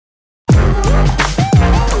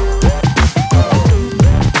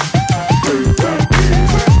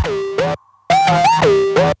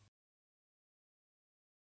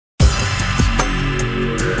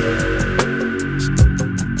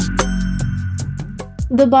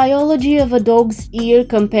The biology of a dog's ear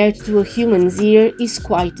compared to a human's ear is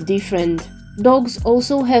quite different. Dogs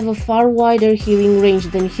also have a far wider hearing range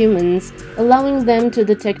than humans, allowing them to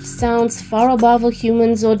detect sounds far above a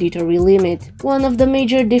human's auditory limit. One of the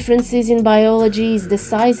major differences in biology is the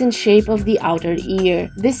size and shape of the outer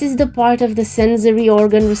ear. This is the part of the sensory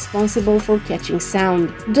organ responsible for catching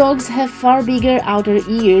sound. Dogs have far bigger outer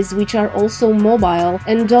ears, which are also mobile,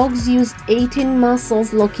 and dogs use 18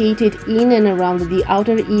 muscles located in and around the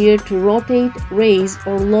outer ear to rotate, raise,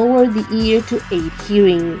 or lower the ear to aid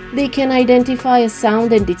hearing. They can identify a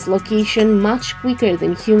sound and its location much quicker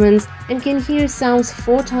than humans and can hear sounds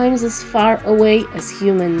 4 times as far away as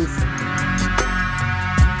humans.